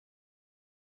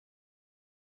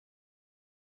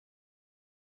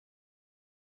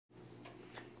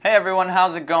Hey everyone,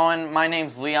 how's it going? My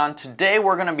name's Leon. Today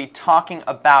we're going to be talking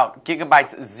about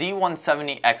GIGABYTE's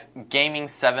Z170X-Gaming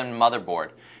 7 motherboard.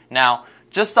 Now,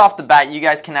 just off the bat, you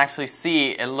guys can actually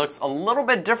see it looks a little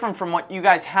bit different from what you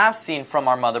guys have seen from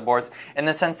our motherboards in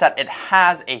the sense that it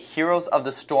has a Heroes of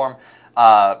the Storm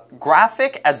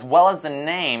graphic as well as the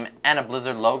name and a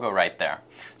Blizzard logo right there.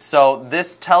 So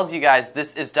this tells you guys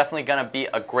this is definitely going to be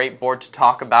a great board to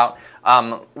talk about.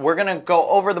 We're going to go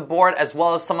over the board as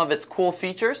well as some of its cool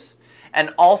features,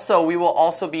 and also we will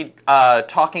also be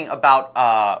talking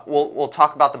about we'll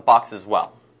talk about the box as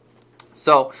well.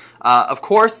 So of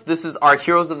course this is our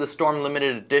Heroes of the Storm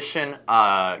limited edition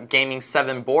gaming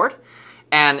 7 board,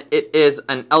 and it is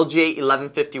an LGA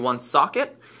 1151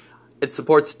 socket. It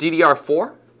supports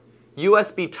DDR4,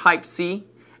 USB Type-C,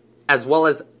 as well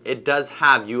as it does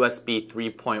have USB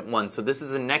 3.1. So this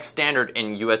is the next standard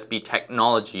in USB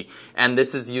technology, and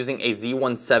this is using a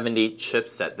Z170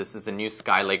 chipset. This is the new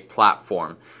Skylake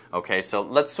platform. Okay, so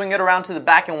let's swing it around to the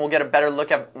back and we'll get a better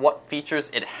look at what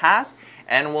features it has,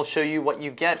 and we'll show you what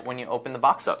you get when you open the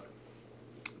box up.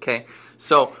 Okay,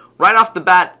 so right off the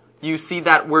bat, you see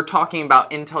that we're talking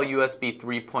about Intel USB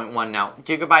 3.1. Now,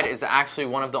 GIGABYTE is actually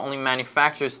one of the only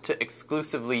manufacturers to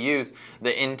exclusively use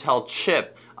the Intel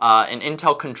chip, an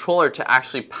Intel controller to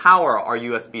actually power our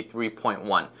USB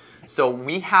 3.1. So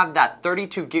we have that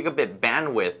 32 gigabit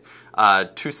bandwidth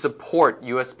to support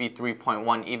USB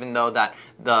 3.1, even though that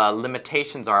the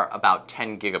limitations are about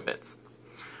 10 gigabits.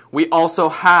 We also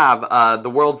have the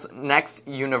world's next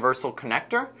universal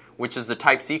connector, which is the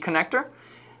Type-C connector.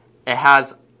 It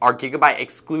has our GIGABYTE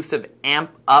exclusive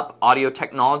amp up audio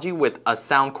technology with a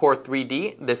Soundcore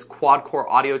 3D, this quad-core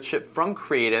audio chip from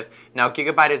Creative. Now,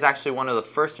 GIGABYTE is actually one of the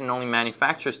first and only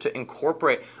manufacturers to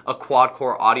incorporate a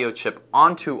quad-core audio chip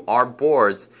onto our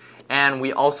boards. And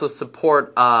we also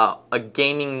support a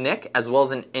gaming NIC as well as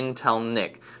an Intel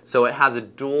NIC. So it has a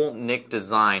dual NIC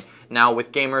design. Now,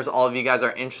 with gamers, all of you guys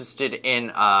are interested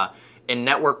in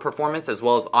network performance as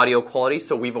well as audio quality,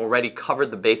 so we've already covered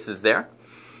the bases there.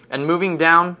 And moving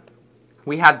down,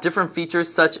 we have different features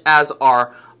such as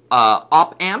our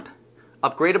op-amp,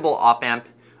 upgradable op-amp,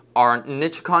 our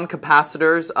Nichicon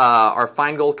capacitors, our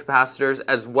fine gold capacitors,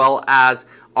 as well as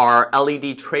our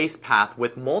LED trace path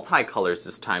with multicolors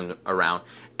this time around,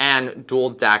 and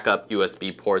dual DAC-up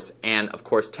USB ports, and of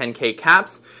course 10K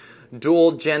caps,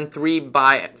 dual Gen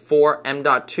 3x4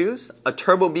 M.2s, a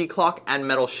turbo B clock, and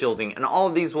metal shielding. And all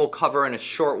of these we'll cover in a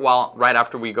short while right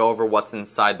after we go over what's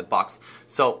inside the box.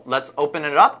 So let's open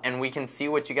it up and we can see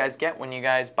what you guys get when you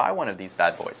guys buy one of these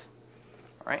bad boys.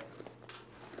 All right.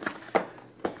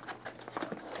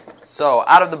 So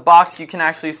out of the box you can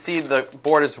actually see the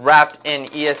board is wrapped in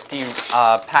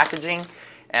ESD packaging.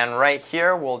 And right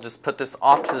here we'll just put this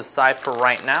off to the side for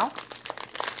right now.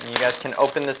 And you guys can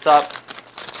open this up.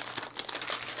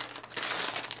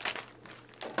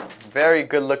 Very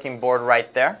good looking board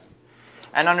right there.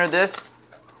 And under this,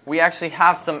 we actually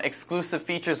have some exclusive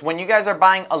features. When you guys are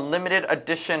buying a limited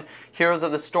edition Heroes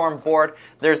of the Storm board,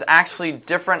 there's actually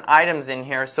different items in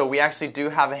here. So we actually do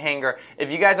have a hanger.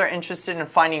 If you guys are interested in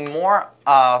finding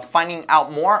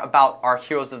out more about our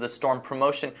Heroes of the Storm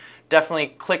promotion, definitely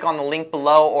click on the link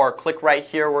below or click right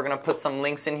here. We're going to put some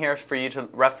links in here for you to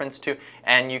reference to,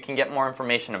 and you can get more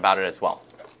information about it as well.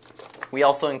 We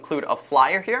also include a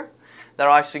flyer here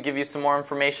that'll actually give you some more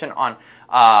information on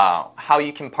how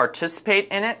you can participate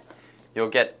in it. You'll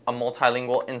get a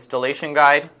multilingual installation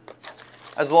guide,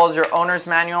 as well as your owner's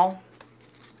manual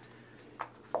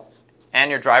and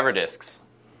your driver discs.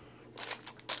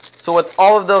 So with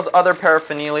all of those other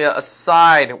paraphernalia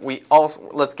aside,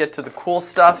 let's get to the cool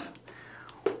stuff.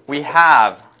 We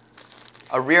have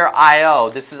a rear I/O.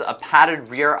 This is a padded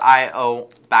rear I/O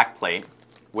backplate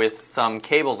with some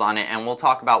cables on it, and we'll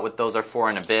talk about what those are for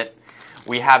in a bit.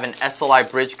 We have an SLI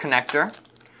bridge connector,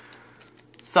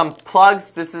 some plugs.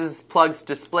 This is plugs,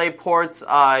 display ports,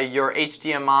 your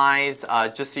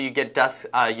HDMIs, just so you get dust,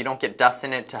 you don't get dust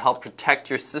in it to help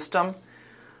protect your system.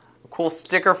 A cool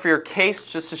sticker for your case,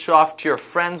 just to show off to your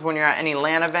friends when you're at any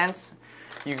LAN events.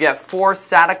 You get 4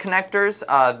 SATA connectors.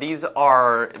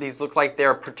 These look like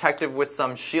they're protective with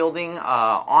some shielding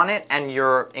on it, and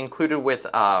you're included with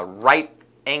right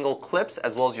angle clips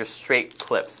as well as your straight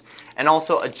clips, and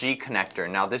also a G connector.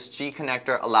 Now this G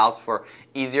connector allows for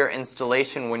easier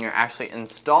installation when you're actually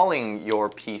installing your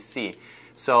PC.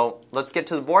 So let's get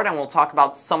to the board and we'll talk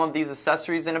about some of these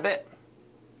accessories in a bit.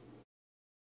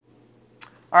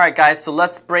 Alright guys, so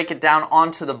let's break it down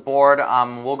onto the board.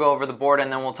 We'll go over the board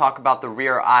and then we'll talk about the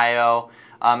rear I/O.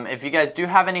 If you guys do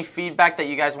have any feedback that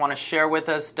you guys want to share with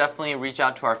us, definitely reach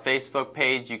out to our Facebook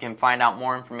page. You can find out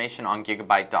more information on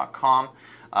gigabyte.com.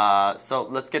 So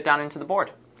let's get down into the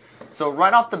board. So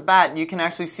right off the bat, you can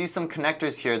actually see some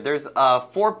connectors here. There's a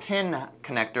 4-pin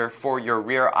connector for your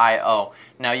rear I/O.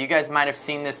 Now you guys might have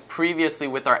seen this previously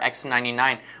with our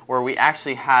X99, where we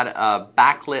actually had a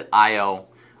backlit I/O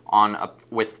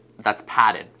that's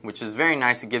padded, which is very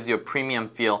nice. It gives you a premium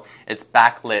feel. It's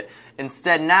backlit.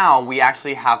 Instead now we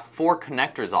actually have 4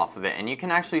 connectors off of it, and you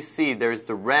can actually see there's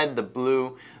the red, the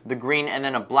blue, the green, and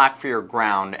then a black for your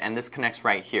ground, and this connects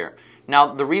right here. Now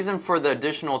the reason for the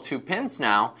additional 2 pins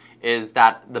now is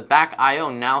that the back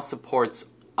I/O now supports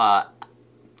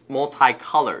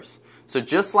multi-colors. So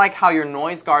just like how your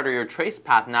noise guard or your trace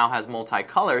path now has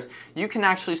multi-colors, you can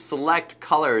actually select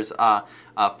colors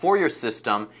for your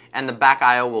system, and the back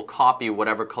I/O will copy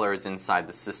whatever color is inside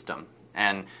the system.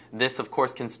 And this of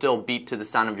course can still beat to the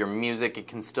sound of your music. It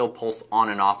can still pulse on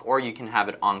and off, or you can have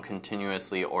it on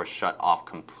continuously or shut off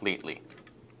completely.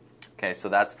 Okay, so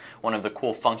that's one of the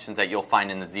cool functions that you'll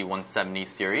find in the Z170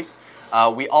 series.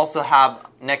 We also have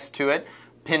next to it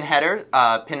pin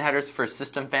headers for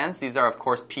system fans. These are of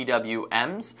course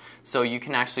PWMs, so you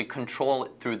can actually control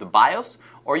it through the BIOS,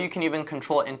 or you can even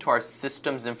control it into our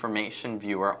systems information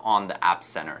viewer on the App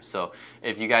Center. So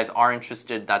if you guys are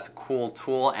interested, that's a cool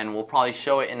tool, and we'll probably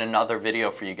show it in another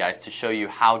video for you guys to show you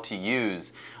how to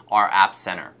use our App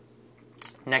Center.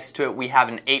 Next to it we have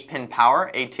an 8-pin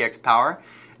power, ATX power,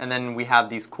 and then we have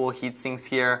these cool heat sinks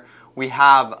here. We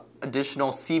have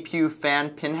additional CPU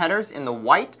fan pin headers in the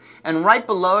white, and right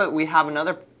below it we have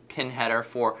another pin header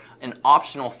for an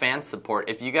optional fan support.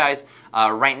 If you guys,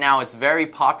 right now it's very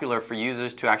popular for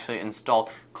users to actually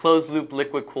install closed loop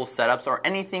liquid cool setups or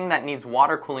anything that needs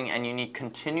water cooling and you need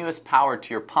continuous power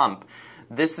to your pump.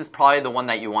 This is probably the one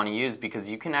that you want to use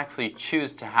because you can actually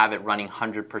choose to have it running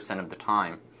 100% of the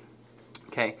time.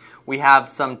 Okay, we have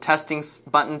some testing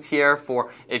buttons here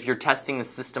for if you're testing the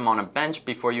system on a bench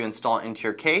before you install it into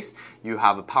your case. You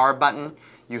have a power button,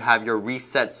 you have your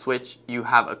reset switch, you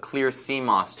have a clear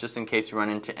CMOS just in case you run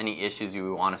into any issues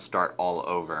you want to start all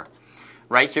over.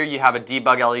 Right here you have a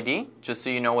debug LED, just so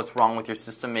you know what's wrong with your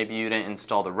system. Maybe you didn't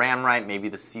install the RAM right, maybe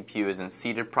the CPU isn't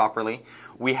seated properly.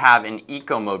 We have an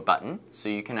eco mode button, so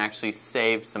you can actually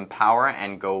save some power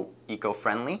and go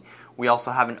eco-friendly. We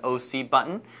also have an OC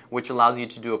button, which allows you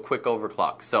to do a quick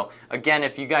overclock. So again,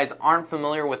 if you guys aren't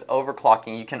familiar with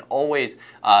overclocking, you can always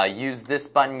use this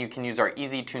button. You can use our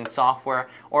EasyTune software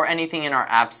or anything in our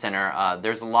App Center.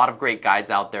 There's a lot of great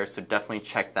guides out there, so definitely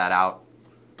check that out.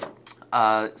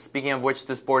 Speaking of which,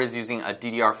 this board is using a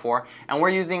DDR4, and we're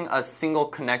using a single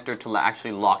connector to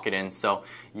actually lock it in, so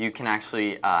you can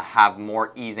actually have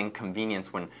more ease and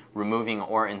convenience when removing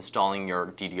or installing your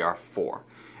DDR4.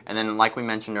 And then, like we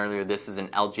mentioned earlier, this is an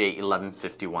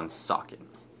LGA1151 socket.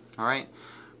 Alright,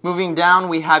 moving down,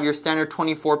 we have your standard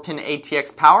 24-pin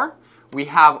ATX power. We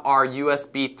have our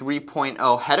USB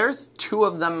 3.0 headers, 2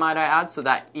 of them might I add, so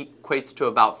that equates to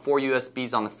about 4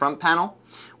 USBs on the front panel.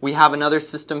 We have another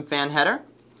system fan header.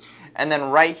 And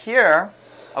then right here,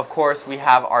 of course, we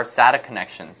have our SATA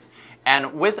connections.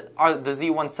 And with the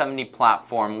Z170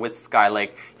 platform with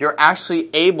Skylake, you're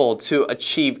actually able to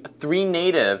achieve 3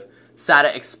 native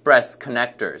SATA Express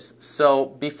connectors. So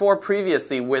before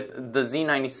previously with the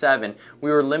Z97, we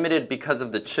were limited because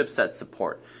of the chipset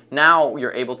support. Now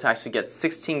you're able to actually get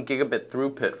 16 gigabit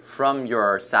throughput from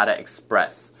your SATA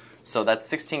Express. So that's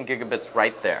 16 gigabits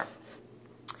right there.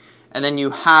 And then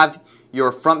you have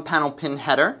your front panel pin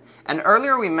header. And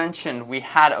earlier we mentioned we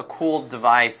had a cool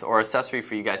device or accessory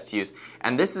for you guys to use.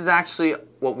 And this is actually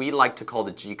what we like to call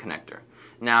the G connector.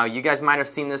 Now you guys might have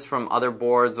seen this from other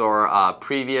boards or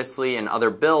previously in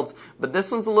other builds, but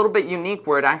this one's a little bit unique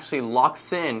where it actually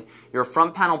locks in your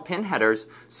front panel pin headers,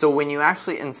 so when you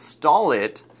actually install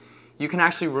it, you can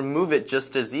actually remove it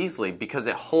just as easily because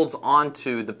it holds on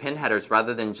to the pin headers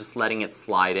rather than just letting it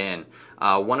slide in.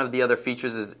 One of the other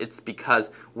features is it's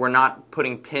because we're not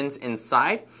putting pins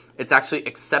inside, it's actually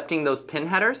accepting those pin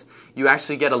headers. You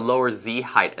actually get a lower Z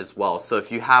height as well. So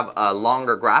if you have a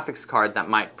longer graphics card that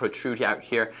might protrude out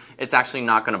here, it's actually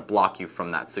not going to block you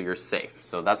from that, so you're safe.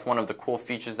 So that's one of the cool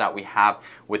features that we have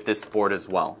with this board as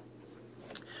well.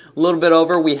 A little bit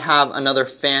over, we have another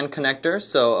fan connector,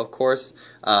 so of course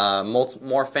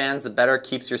more fans the better,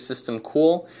 keeps your system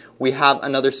cool. We have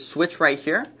another switch right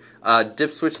here, a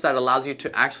dip switch that allows you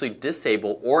to actually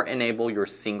disable or enable your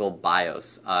single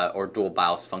BIOS or dual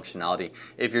BIOS functionality.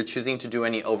 If you're choosing to do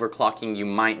any overclocking, you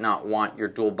might not want your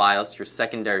dual BIOS, your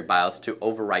secondary BIOS, to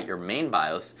overwrite your main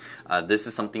BIOS. This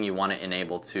is something you want to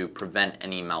enable to prevent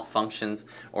any malfunctions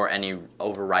or any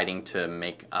overwriting to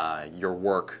make your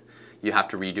work. You have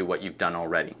to redo what you've done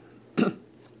already.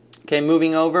 Okay,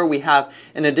 moving over, we have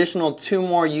an additional 2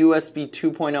 more USB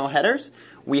 2.0 headers.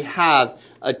 we have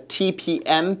a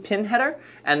TPM pin header,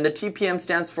 and the TPM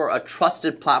stands for a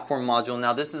Trusted Platform Module.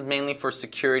 Now this is mainly for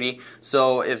security,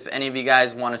 so if any of you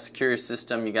guys want to secure your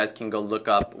system, you guys can go look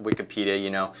up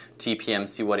Wikipedia, TPM,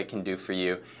 see what it can do for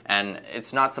you, and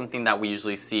it's not something that we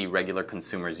usually see regular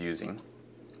consumers using.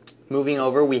 Moving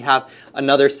over, we have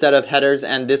another set of headers,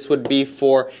 and this would be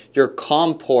for your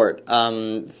COM port.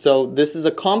 So this is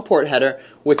a COM port header,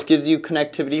 which gives you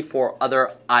connectivity for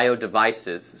other I/O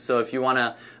devices. So if you want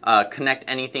to connect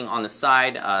anything on the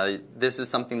side, this is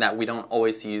something that we don't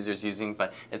always see users using,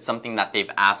 but it's something that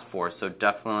they've asked for. So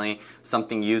definitely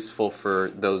something useful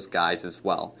for those guys as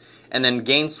well. And then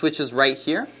gain switches right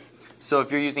here. So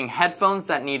if you're using headphones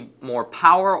that need more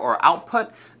power or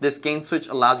output, this gain switch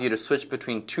allows you to switch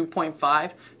between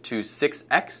 2.5 to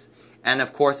 6x, and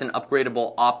of course an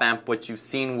upgradable op amp, which you've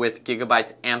seen with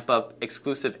GIGABYTE's amp up,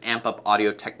 exclusive amp up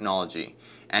audio technology,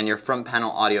 and your front panel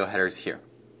audio headers here.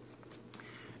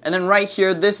 And then right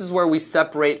here, this is where we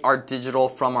separate our digital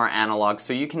from our analog.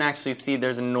 So you can actually see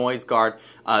there's a noise guard,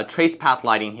 trace path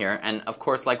lighting here. And of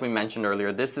course, like we mentioned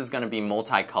earlier, this is going to be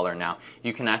multicolor now.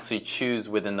 You can actually choose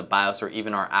within the BIOS or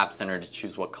even our App Center to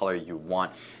choose what color you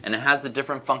want. And it has the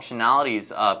different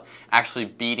functionalities of actually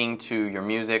beating to your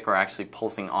music or actually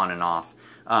pulsing on and off.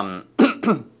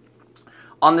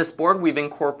 On this board, we've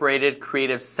incorporated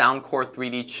Creative Soundcore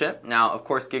 3D chip. Now, of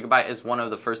course, GIGABYTE is one of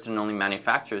the first and only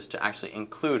manufacturers to actually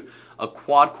include a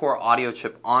quad-core audio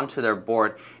chip onto their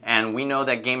board, and we know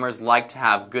that gamers like to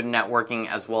have good networking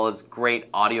as well as great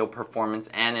audio performance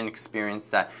and an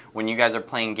experience that when you guys are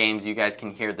playing games, you guys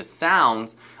can hear the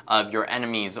sounds of your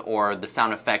enemies or the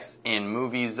sound effects in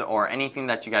movies or anything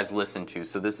that you guys listen to.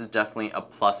 So this is definitely a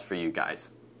plus for you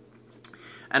guys.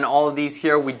 And all of these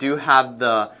here, we do have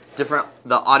the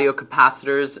audio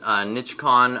capacitors,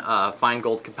 Nichicon fine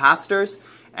gold capacitors,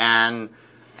 and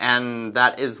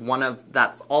that is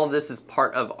all of this is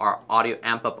part of our audio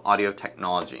amp up audio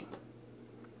technology.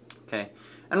 Okay,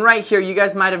 and right here, you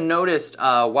guys might have noticed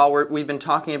while we've been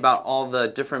talking about all the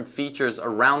different features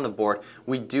around the board,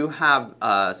 we do have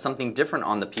something different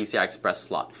on the PCI Express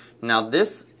slot. Now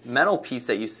this metal piece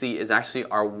that you see is actually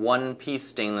our one-piece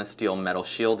stainless steel metal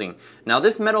shielding. Now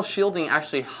this metal shielding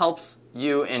actually helps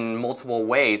you in multiple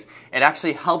ways. It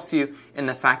actually helps you in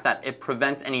the fact that it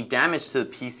prevents any damage to the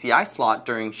PCI slot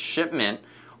during shipment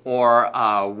or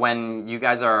when you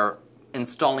guys are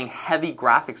installing heavy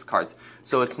graphics cards,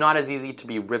 so it's not as easy to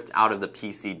be ripped out of the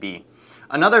PCB.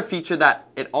 Another feature that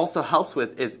it also helps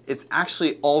with is it's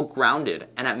actually all grounded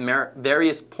and at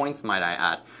various points, might I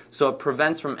add. So it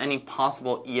prevents from any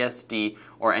possible ESD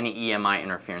or any EMI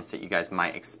interference that you guys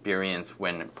might experience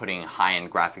when putting high-end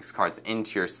graphics cards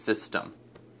into your system.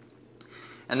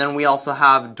 And then we also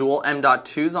have dual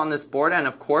M.2s on this board, and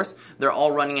of course they're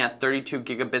all running at 32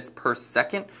 gigabits per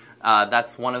second.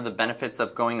 That's one of the benefits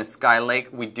of going to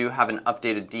Skylake. We do have an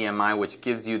updated DMI which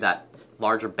gives you that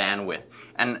larger bandwidth.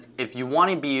 And if you want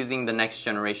to be using the next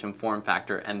generation form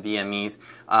factor and VMEs,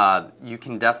 you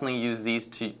can definitely use these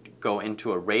to go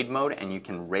into a RAID mode, and you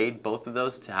can RAID both of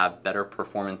those to have better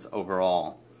performance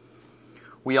overall.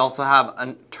 We also have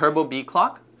a turbo B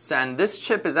clock, and this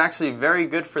chip is actually very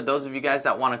good for those of you guys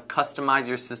that want to customize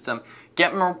your system,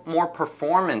 get more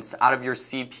performance out of your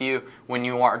CPU when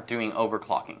you are doing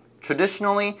overclocking.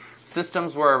 Traditionally,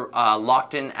 systems were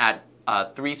locked in at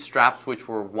 3 straps, which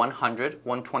were 100,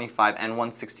 125, and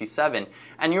 167,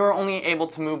 and you were only able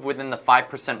to move within the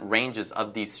 5% ranges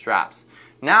of these straps.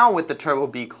 Now with the Turbo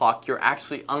B clock, you're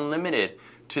actually unlimited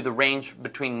to the range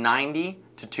between 90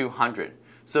 to 200.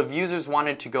 So if users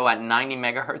wanted to go at 90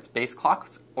 megahertz base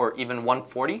clocks or even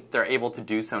 140, they're able to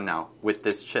do so now with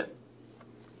this chip.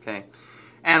 Okay.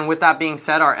 And with that being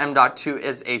said, our M.2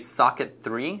 is a socket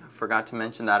 3, forgot to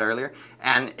mention that earlier,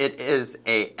 and it is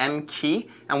a M key,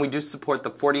 and we do support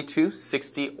the 42,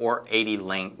 60, or 80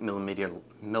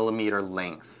 millimeter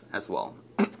lengths as well.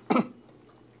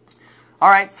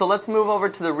 Alright, so let's move over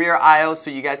to the rear I/O so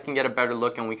you guys can get a better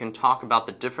look and we can talk about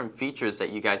the different features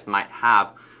that you guys might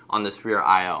have on this rear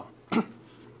I/O.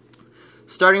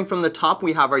 Starting from the top,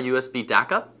 we have our USB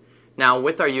DAC up. Now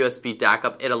with our USB DAC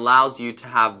up, it allows you to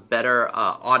have better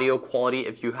audio quality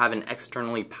if you have an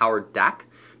externally powered DAC,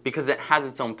 because it has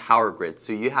its own power grid.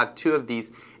 So you have 2 of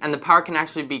these, and the power can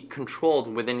actually be controlled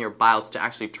within your BIOS to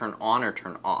actually turn on or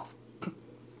turn off.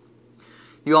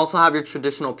 You also have your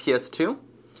traditional PS2,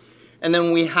 and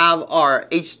then we have our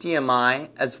HDMI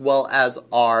as well as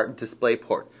our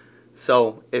DisplayPort.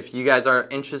 So if you guys are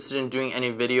interested in doing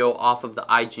any video off of the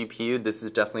iGPU, this is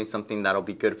definitely something that'll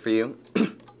be good for you.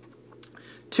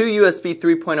 2 USB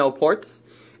 3.0 ports,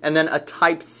 and then a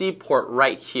Type-C port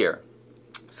right here.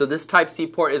 So this Type-C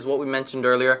port is what we mentioned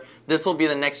earlier. This will be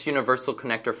the next universal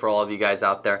connector for all of you guys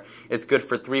out there. It's good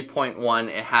for 3.1.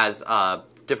 It has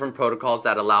different protocols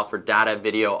that allow for data,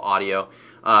 video, audio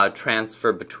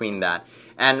transfer between that.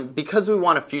 And because we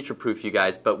want to future-proof you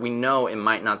guys, but we know it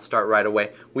might not start right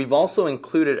away, we've also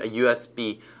included a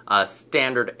USB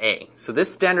standard A. So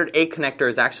this standard A connector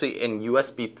is actually in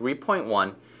USB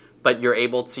 3.1, but you're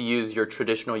able to use your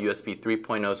traditional USB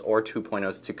 3.0s or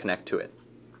 2.0s to connect to it.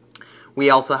 We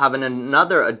also have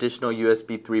another additional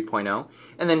USB 3.0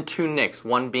 and then two NICs,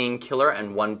 one being killer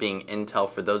and one being Intel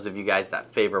for those of you guys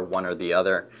that favor one or the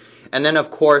other. And then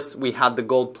of course we have the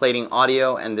gold plating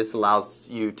audio, and this allows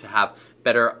you to have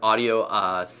better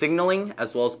audio signaling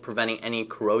as well as preventing any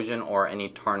corrosion or any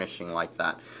tarnishing like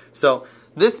that. So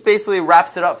this basically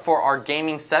wraps it up for our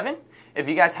Gaming 7. If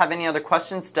you guys have any other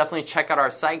questions, definitely check out our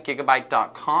site,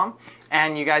 gigabyte.com,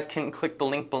 and you guys can click the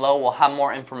link below. We'll have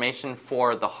more information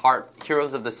for the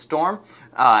Heroes of the Storm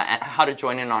and how to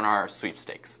join in on our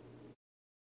sweepstakes.